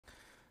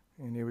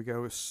And here we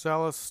go with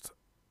Sallust.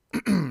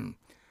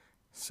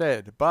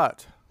 Said,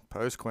 but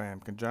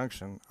postquam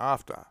conjunction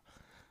after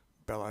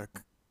bello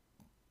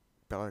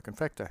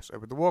confecta. So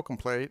with the war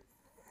complete,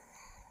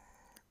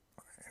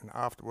 and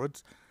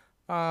afterwards,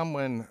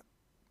 when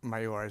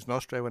maiores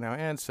nostre, when our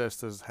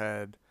ancestors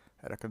had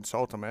a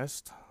consultum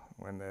est,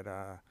 when they'd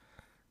had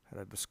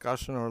a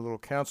discussion or a little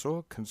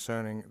council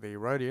concerning the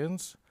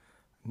Rhodians,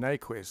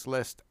 nequis,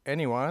 lest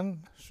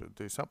anyone should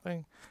do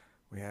something,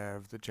 we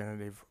have the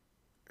genitive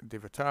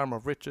divitarum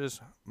of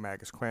riches,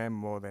 magus quam,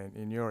 more than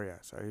inuria.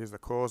 So here's the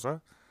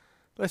causa.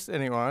 Lest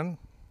anyone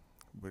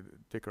would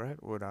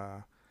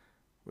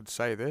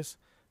say this,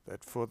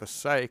 that for the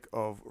sake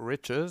of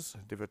riches,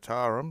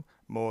 divitarum,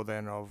 more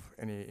than of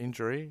any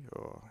injury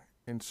or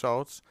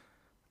insults,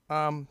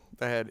 they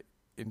had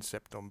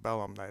inceptum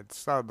bellum. They had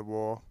started the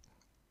war.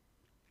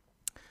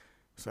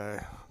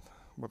 So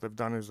what they've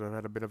done is they've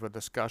had a bit of a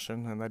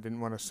discussion, and they didn't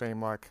want to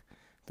seem like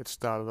they'd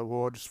started the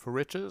war just for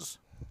riches.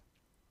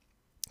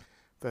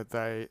 That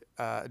they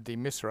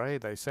demisere,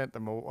 they sent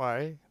them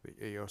away.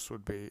 The eos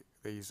would be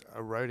these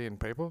Rhodian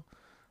people,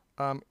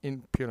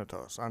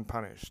 impunitos,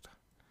 unpunished.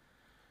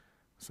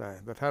 So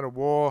they'd had a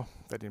war.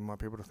 They didn't want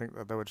people to think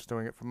that they were just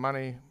doing it for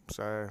money,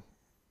 so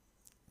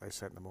they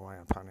sent them away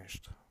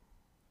unpunished.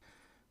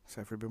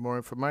 So for a bit more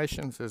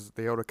information, it says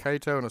the elder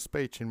Cato in a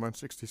speech in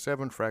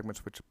 167,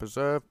 fragments which are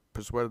preserved,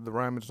 persuaded the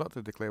Romans not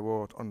to declare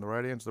war on the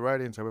Rhodians. The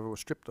Rhodians, however, were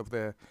stripped of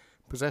their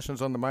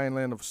possessions on the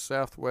mainland of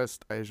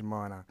southwest Asia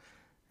Minor,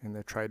 and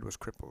their trade was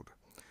crippled.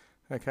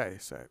 Okay,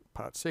 so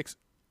part 6,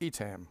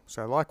 etam.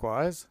 So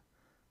likewise,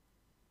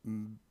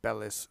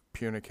 bellis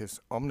punicis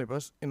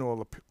omnibus, in all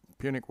the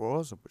Punic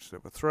wars, of which there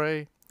were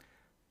 3,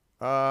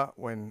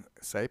 when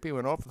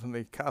often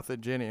the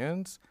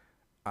Carthaginians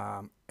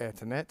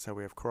etenet, so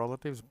we have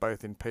correlatives,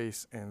 both in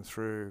peace and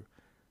through,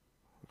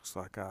 looks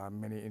like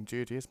many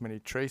indutius, many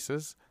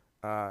truces,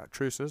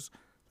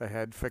 they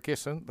had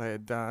fecissant, they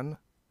had done,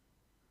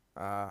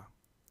 actually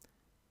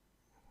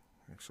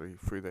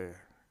through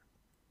their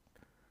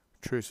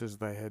truces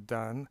they had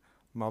done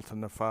multa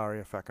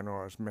nefaria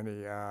facinoras,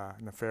 many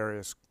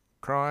nefarious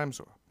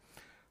crimes,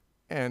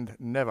 and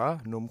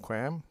never,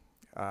 numquam,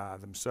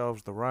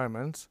 themselves the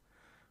Romans,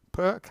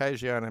 per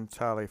occasionem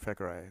tali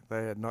fecere.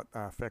 They had not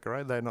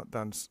fecere. They had not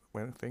done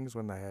things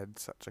when they had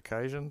such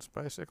occasions,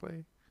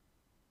 basically.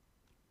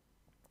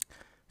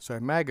 So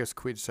magus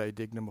quid se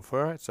dignum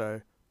offerat.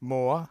 So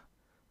more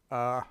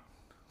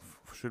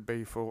should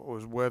be for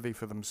was worthy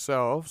for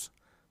themselves.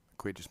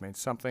 Quid just means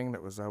something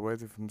that was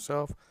worthy for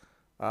themselves.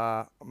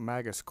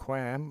 Magus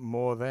quam,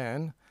 more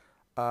than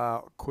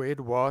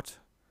quid, what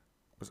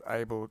was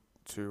able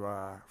to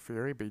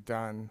fury be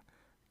done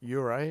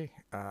ure,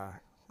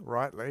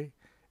 rightly,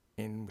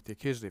 in with the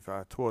accusative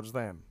towards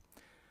them.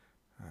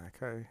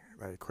 Okay,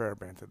 they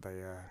querebanted,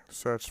 they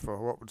searched for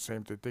what would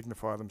seem to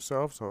dignify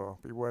themselves or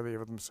be worthy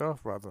of themselves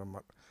rather than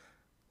what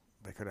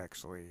they could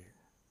actually,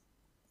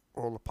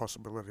 all the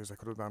possibilities they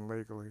could have done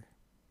legally.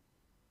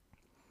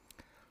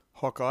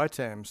 Hoc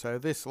item, so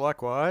this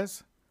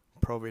likewise,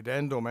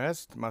 providendum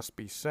est, must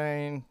be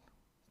seen,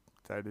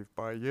 dative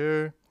by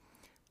you,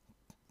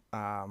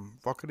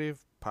 vocative,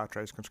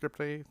 patres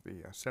conscripti,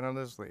 the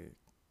senators, the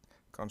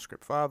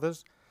conscript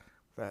fathers,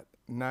 that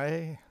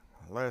nay,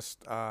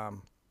 lest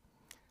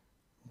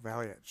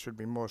valiant should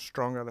be more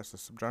stronger, that's the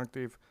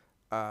subjunctive,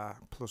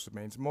 plus it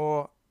means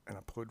more, and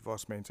a plud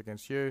vos means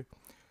against you,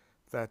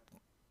 that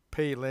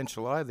p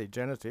lentuli, the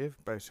genitive,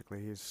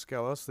 basically is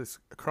scelus, this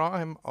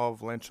crime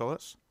of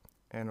Lentulus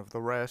and of the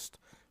rest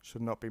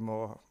should not be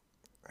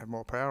have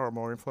more power or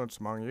more influence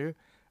among you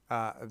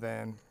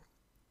than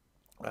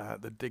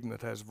the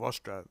dignitas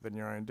vostra, than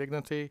your own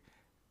dignity,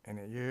 and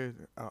you,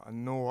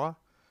 nor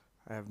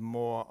have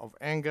more of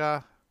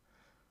anger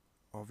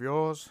of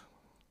yours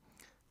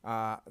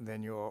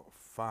than your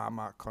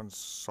pharma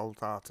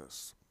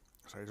consultatus.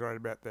 So he's right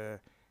about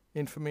their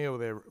infamy or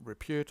their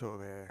repute or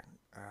their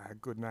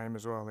good name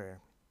as well there.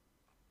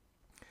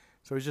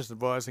 So he's just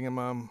advising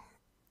them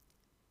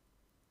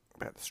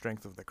about the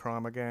strength of the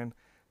crime again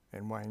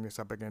and weighing this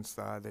up against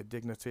their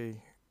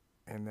dignity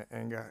and their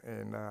anger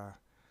and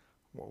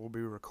what will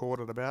be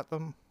recorded about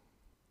them.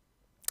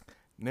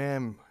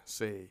 Nem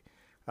C.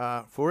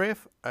 For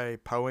if a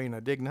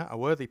poena digna, a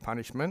worthy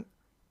punishment,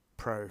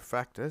 pro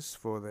factus,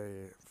 for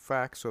their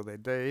facts or their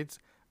deeds,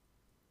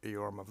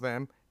 eorum of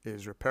them,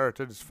 is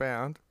reparated, is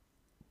found,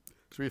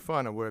 so we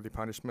find a worthy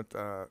punishment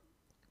to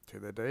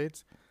their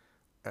deeds,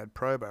 ad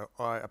probo,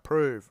 I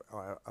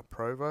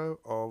approvo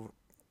of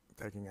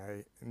taking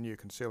a new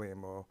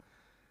concilium or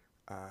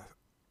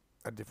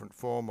a different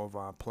form of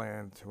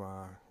plan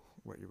to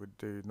what you would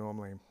do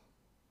normally.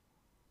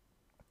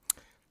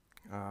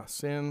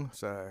 Sin,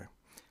 so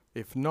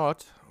if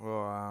not,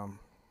 or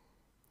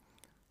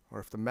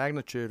if the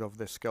magnitude of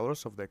their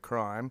scelus, of their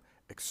crime,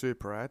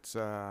 exuperats,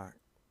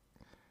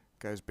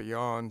 goes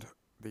beyond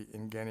the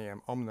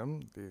ingenium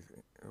omnem,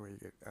 where you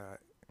get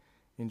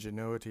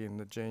ingenuity and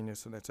the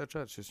genius and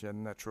etc. It's just your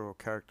natural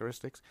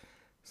characteristics.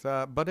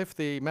 So, but if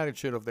the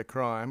magnitude of their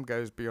crime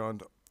goes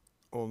beyond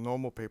all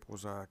normal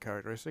people's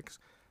characteristics,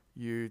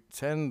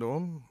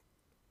 utendum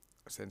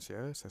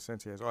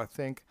essentios. I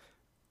think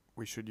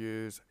we should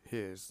use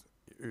his.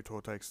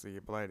 Utor takes the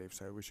ablative,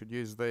 so we should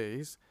use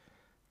these.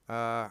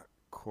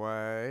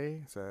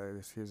 Quae, so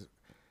this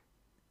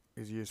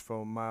is used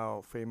for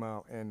male,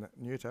 female, and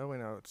neuter. We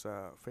know it's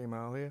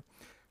female here.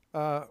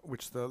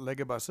 Which the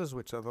legibuses,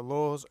 which are the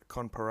laws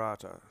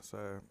comparata.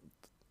 So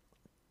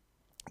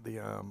the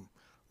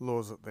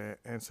laws that their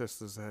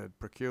ancestors had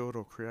procured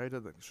or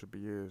created that should be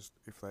used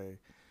if they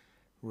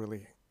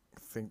really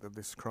think that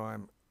this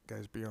crime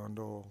goes beyond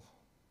all.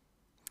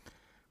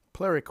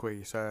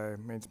 Pleriqui, so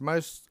means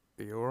most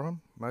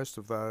eorum, most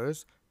of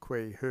those,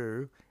 qui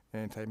who,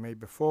 ante me,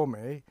 before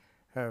me,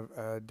 have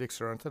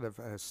dixeranted,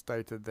 have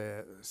stated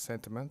their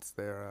sentiments,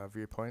 their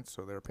viewpoints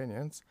or their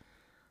opinions.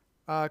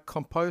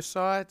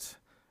 Composite,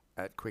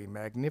 at qui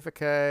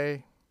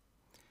magnificae,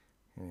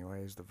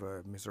 anyway, is the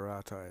verb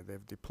miserate.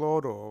 They've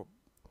deplored or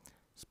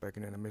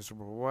spoken in a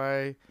miserable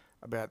way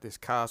about this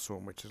castle,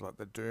 which is like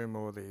the doom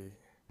or the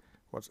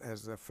what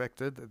has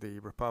affected the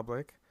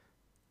republic.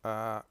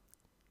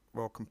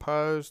 Well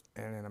composed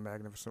and in a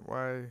magnificent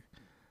way,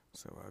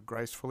 so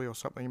gracefully or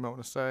something you might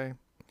want to say.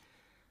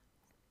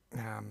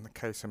 The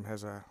casum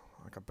has a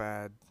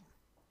bad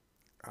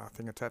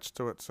thing attached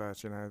to it, so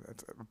it's,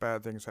 it's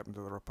bad things happened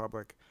to the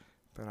republic,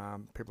 but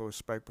people who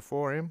spoke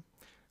before him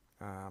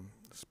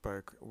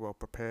spoke well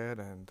prepared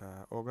and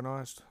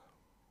organised.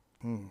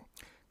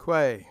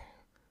 Quae,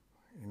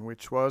 in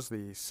which was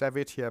the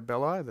savitia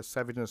belli, the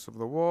savageness of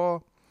the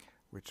war,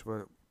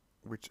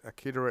 which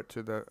accederate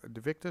to the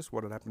victors,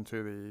 what had happened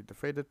to the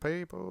defeated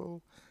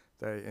people.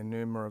 They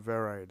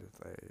enumerated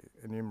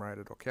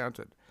or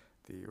counted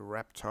the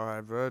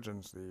rapti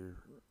virgins, the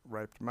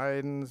raped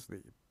maidens,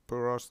 the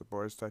puros, the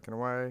boys taken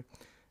away,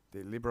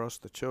 the libros,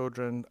 the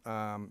children,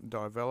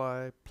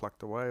 divelli,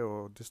 plucked away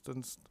or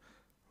distanced,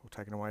 or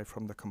taken away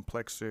from the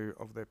complexu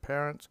of their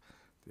parents,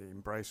 the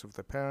embrace of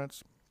their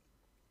parents,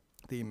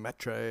 the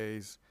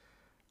matres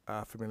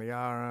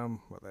familiarum,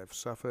 what they've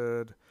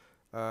suffered,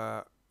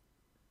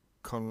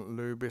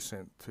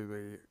 conlubiscent, to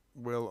the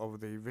will of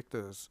the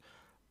victors,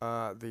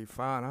 the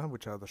fana,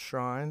 which are the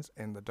shrines,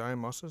 and the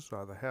domoses,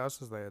 are the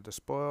houses they are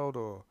despoiled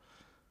or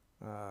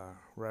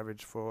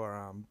ravaged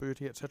for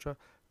booty, etc.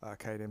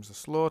 Cadems, the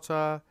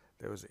slaughter.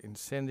 There was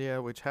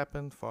incendia, which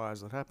happened,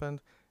 fires that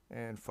happened,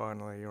 and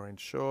finally, or in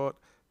short,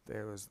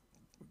 there was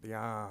the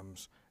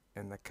arms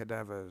and the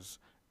cadavers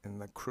and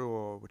the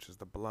cruor, which is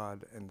the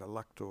blood, and the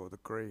luctor, the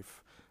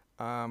grief.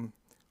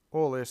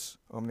 All this,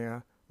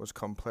 omnia, was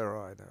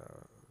compleride,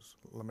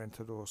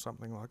 lamented or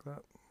something like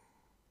that.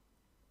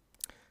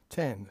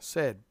 10.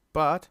 Said,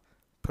 but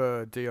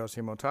per dios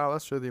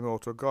immortalis, through the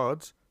immortal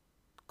gods,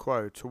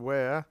 quo, to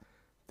where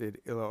did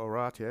illa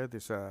oratio,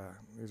 these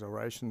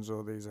orations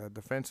or these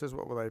defences,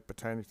 what were they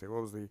pertaining to?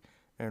 What was the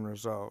end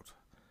result?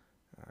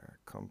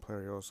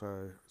 Compleri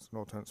also, it's an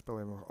alternate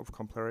spelling of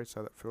compleri,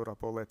 so that filled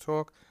up all their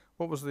talk.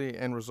 What was the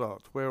end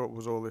result? Where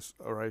was all this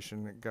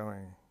oration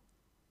going?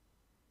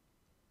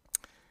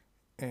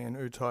 And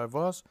utai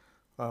was,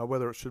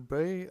 whether it should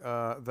be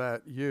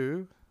that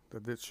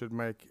this should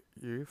make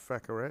you,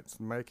 facerets,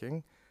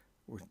 making,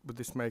 would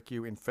this make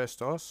you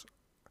infestos,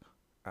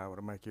 would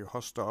it make you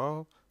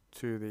hostile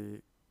to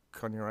the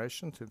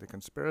Coniuration, to the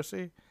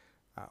conspiracy?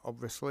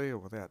 Obviously, or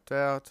without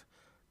doubt.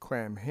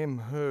 Quam him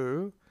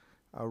who,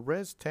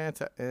 res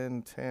tanta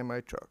in tam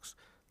atrox,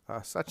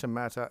 such a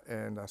matter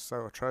and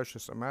so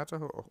atrocious a matter,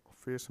 or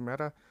fierce a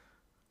matter,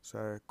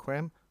 so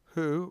quam,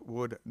 who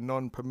would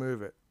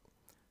non-permove it?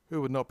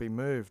 Who would not be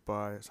moved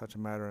by such a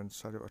matter and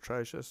so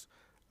atrocious,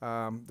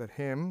 that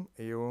him,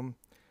 eum,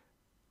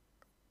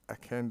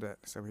 accendet,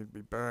 so he'd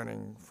be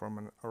burning from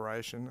an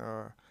oration,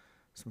 or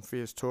some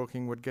fierce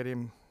talking would get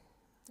him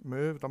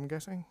moved, I'm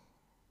guessing.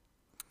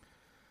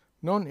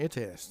 Non it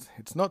est,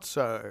 it's not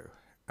so,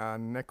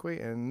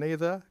 nequi, and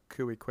neither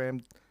cui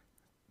quem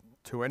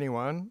to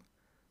anyone,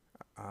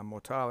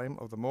 mortalim,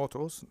 of the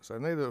mortals, so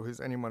neither is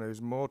anyone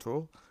who's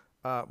mortal,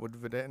 would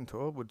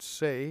videntor, would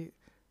see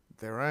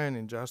their own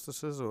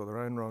injustices or their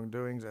own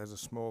wrongdoings as a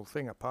small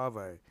thing, a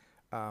parve.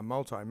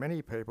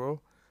 Many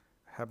people,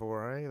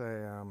 habore,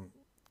 they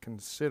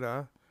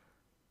consider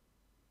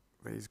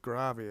these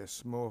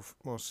gravius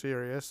more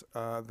serious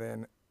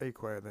than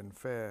eque, than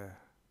fair.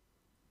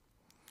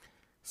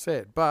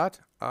 Said, but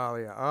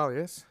alia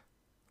alias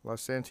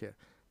licentia.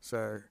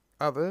 So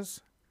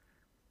others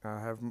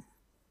have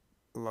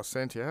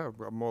licentia,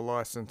 more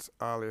license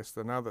alias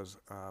than others.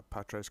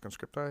 Patres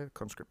conscripti,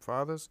 conscript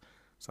fathers.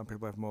 Some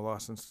people have more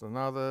license than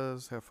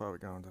others. How far are we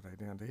going today?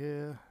 Down to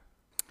here.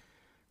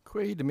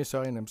 Qui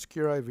demissa in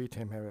obscuro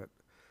vitam habet.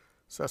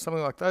 So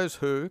something like those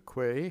who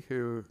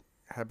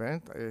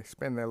habent, they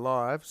spend their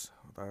lives,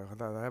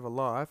 although they have a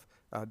life,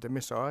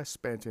 demissi,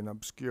 spent in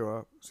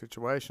obscure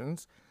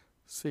situations,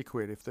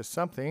 sequid, if there's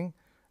something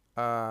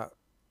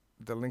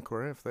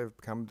delinquent, if they've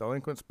become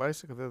delinquents,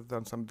 basically, if they've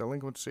done some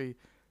delinquency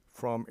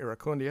from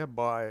iracundia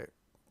by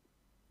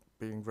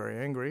being very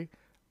angry,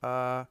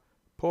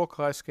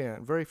 porcae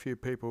scant, very few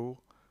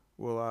people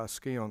will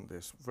ski on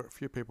this.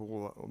 Few people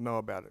will know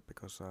about it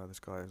because this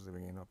guy is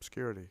living in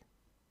obscurity.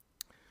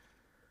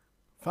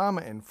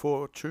 Fama and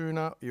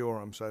fortuna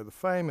iorum. So the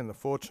fame and the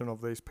fortune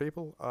of these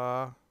people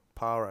are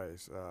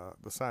pares,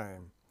 the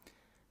same.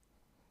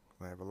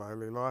 They have a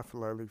lowly life,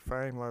 lowly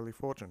fame, lowly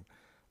fortune.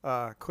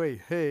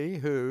 Qui, he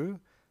who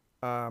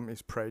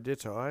is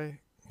praediti,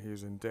 he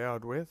is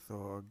endowed with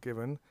or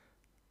given,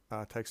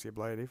 takes the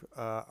ablative,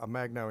 a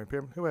magno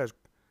imperium, who's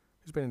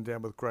been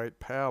endowed with great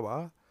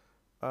power.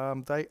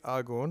 They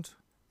agunt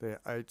their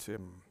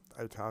aetatem.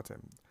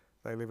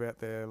 They live out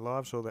their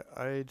lives or their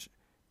age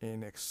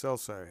in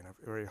excelso, in a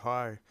very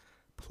high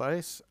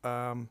place.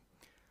 The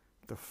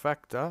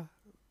facta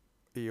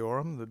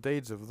iorum, the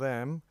deeds of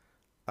them,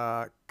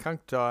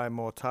 cuncti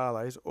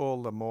mortales,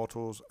 all the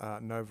mortals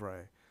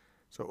novre.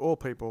 So all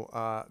people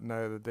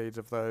know the deeds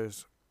of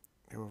those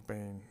who have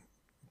been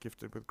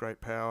gifted with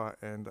great power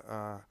and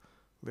are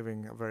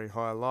living a very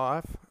high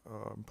life,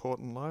 or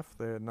important life.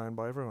 They're known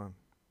by everyone.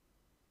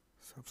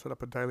 So I've set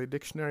up a daily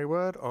dictionary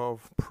word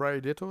of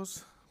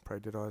praeditus.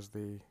 Praeditus is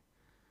the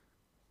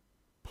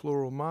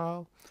plural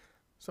male.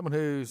 Someone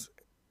who's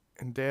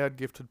endowed,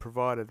 gifted,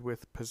 provided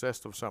with,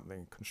 possessed of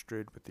something,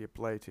 construed with the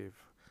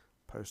ablative.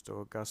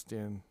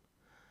 Post-Augustan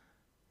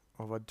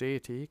of a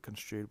deity,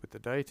 construed with the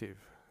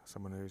dative.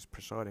 Someone who's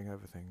presiding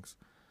over things.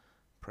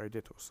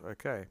 Praeditus.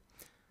 Okay.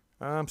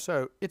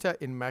 So ita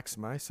in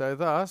maxima. So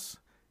thus,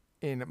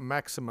 in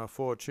maxima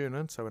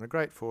fortunam, so in a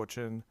great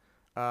fortune,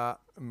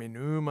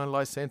 minima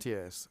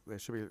licentias. There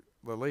should be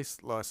the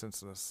least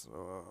licenseness,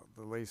 or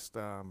the least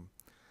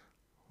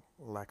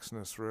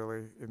laxness,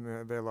 really,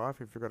 in their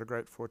life. If you've got a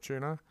great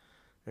fortuna,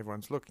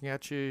 everyone's looking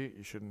at you.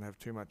 You shouldn't have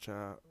too much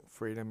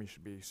freedom. You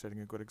should be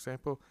setting a good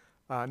example.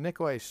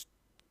 Neque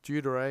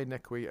studere,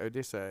 neque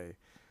odisse.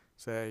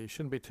 So you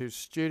shouldn't be too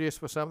studious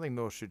for something,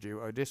 nor should you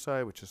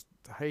odisse, which is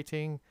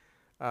hating.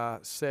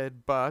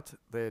 Said, but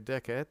their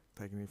decet,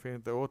 taking the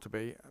offense, there ought to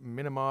be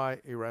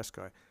minimi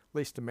irasci,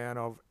 least amount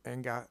of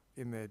anger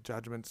in their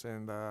judgments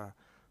and the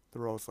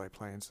roles they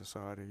play in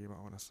society, you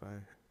might want to say.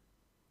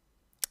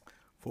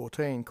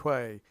 14.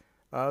 Quae.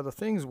 The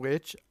things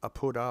which,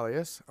 apud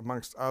alias,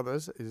 amongst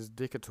others, is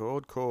dictator,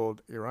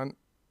 called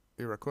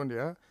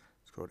iracundia,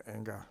 it's called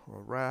anger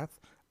or wrath.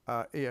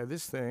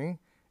 This thing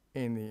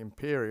in the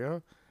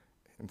imperio,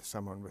 into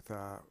someone with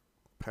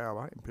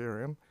power,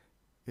 imperium,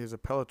 is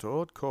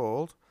appellator,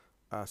 called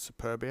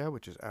superbia,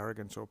 which is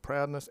arrogance or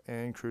proudness,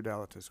 and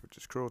crudelitas, which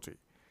is cruelty.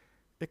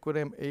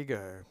 Equidem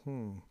ego.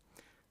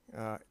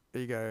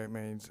 Ego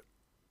means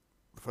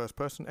the first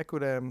person.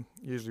 Equidem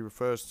usually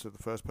refers to the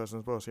first person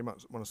as well. So you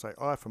might want to say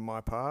I for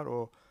my part,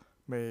 or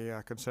me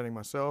concerning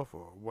myself,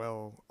 or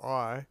well,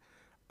 I.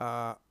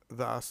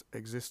 Thus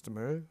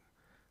existimu.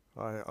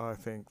 I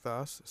think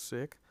thus,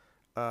 sick.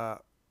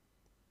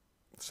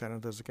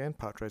 Senators again,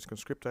 patres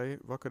conscripte,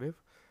 vocative.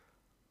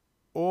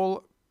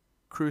 All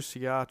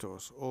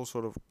cruciatus, all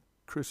sort of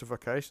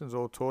crucifications,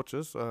 all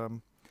tortures.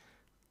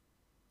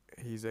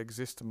 He's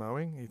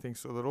existimoing. He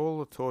thinks that all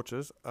the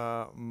tortures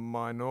are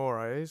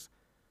minores,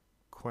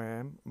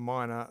 quam,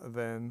 minor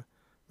than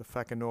the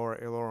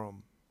facinora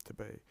illorum to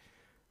be.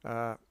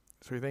 So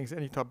he thinks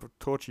any type of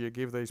torture you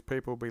give these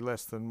people will be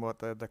less than what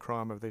the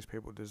crime of these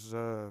people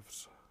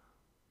deserves.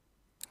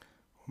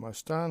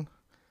 Almost done.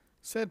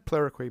 Said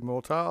pleriqui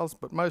mortals,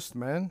 but most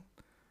men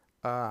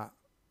are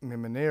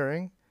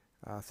mimineering,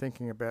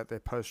 thinking about their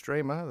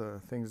postrema, the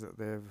things that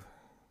they've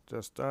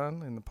just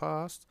done in the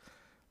past.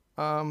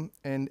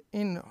 And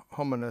in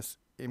hominis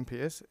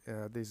impius,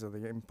 these are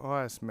the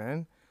impious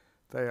men,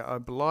 they are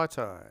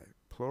oblitae,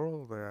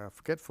 plural, they are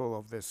forgetful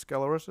of their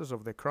sceleruses,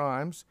 of their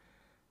crimes,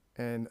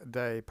 and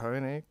de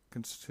pone,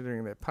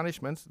 considering their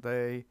punishments,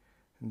 they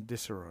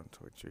disserunt,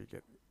 which you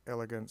get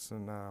elegance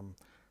and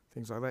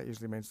things like that,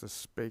 usually means to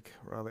speak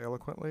rather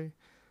eloquently.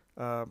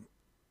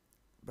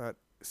 But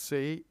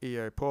C,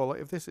 eo paula,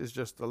 if this is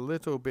just a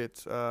little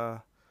bit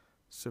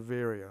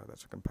severer,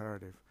 that's a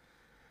comparative.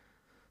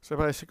 So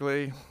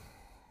basically,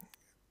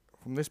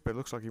 from this bit, it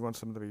looks like he wants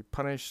them to be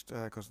punished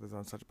because they've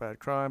done such a bad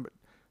crime,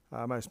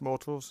 but most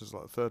mortals, this is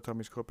like the third time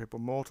he's called people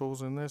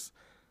mortals in this,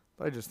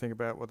 they just think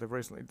about what they've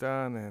recently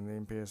done, and the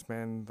impious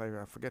men, they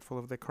are forgetful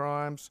of their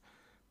crimes.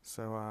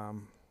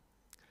 So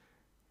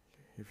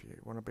if you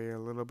want to be a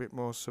little bit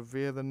more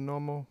severe than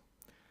normal,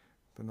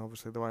 then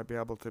obviously they won't be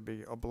able to be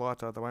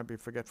oblita, they won't be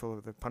forgetful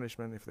of the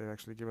punishment if they're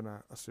actually given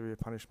a severe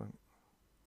punishment.